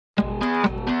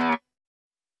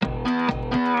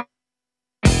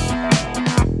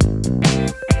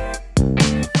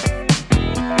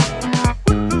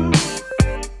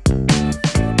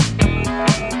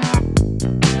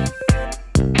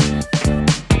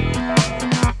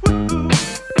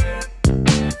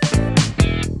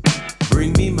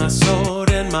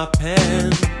my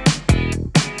pen.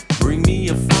 Bring me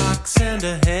a fox and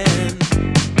a hen,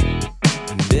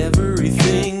 and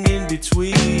everything in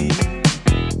between,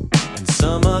 and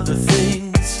some other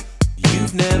things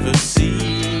you've never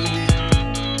seen.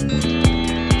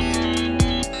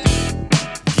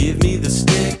 Give me the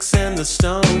sticks and the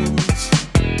stones,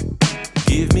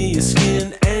 give me your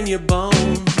skin and your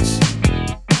bones,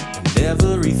 and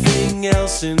everything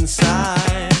else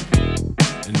inside,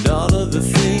 and all of the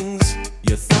things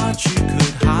you thought you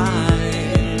could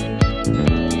hide.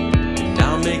 And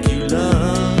I'll make you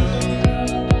love,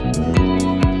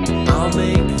 I'll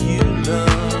make you love.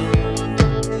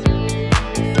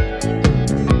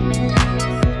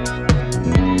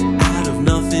 Out of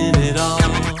nothing at all.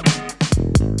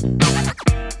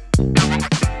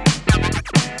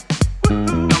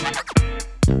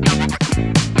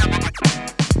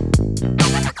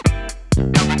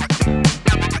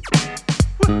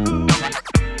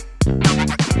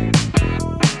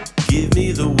 Give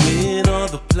me the win or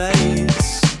the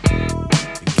place,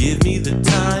 give me the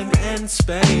time and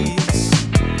space,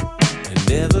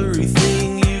 and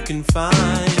everything you can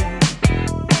find,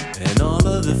 and all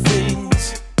of the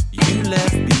things you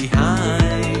left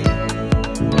behind.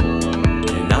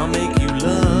 And I'll make you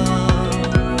love,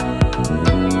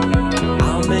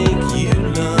 I'll make you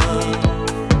love.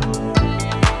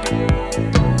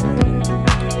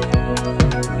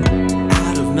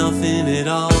 Out of nothing at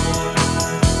all.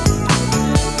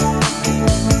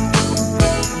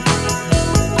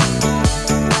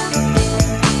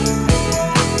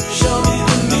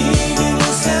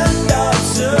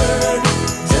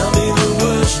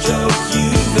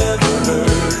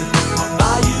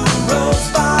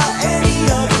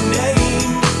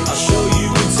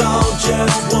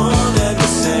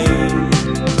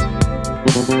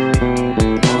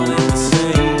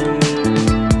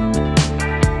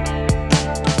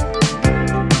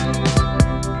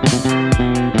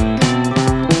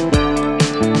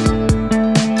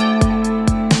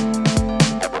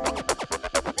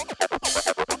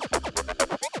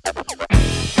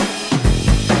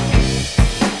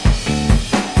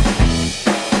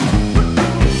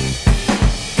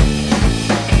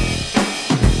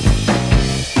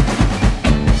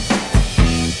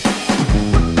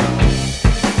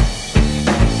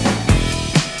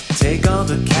 Take all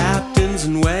the captains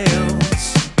and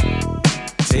whales,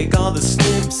 take all the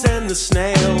snips and the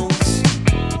snails,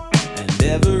 and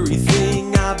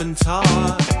everything I've been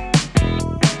taught.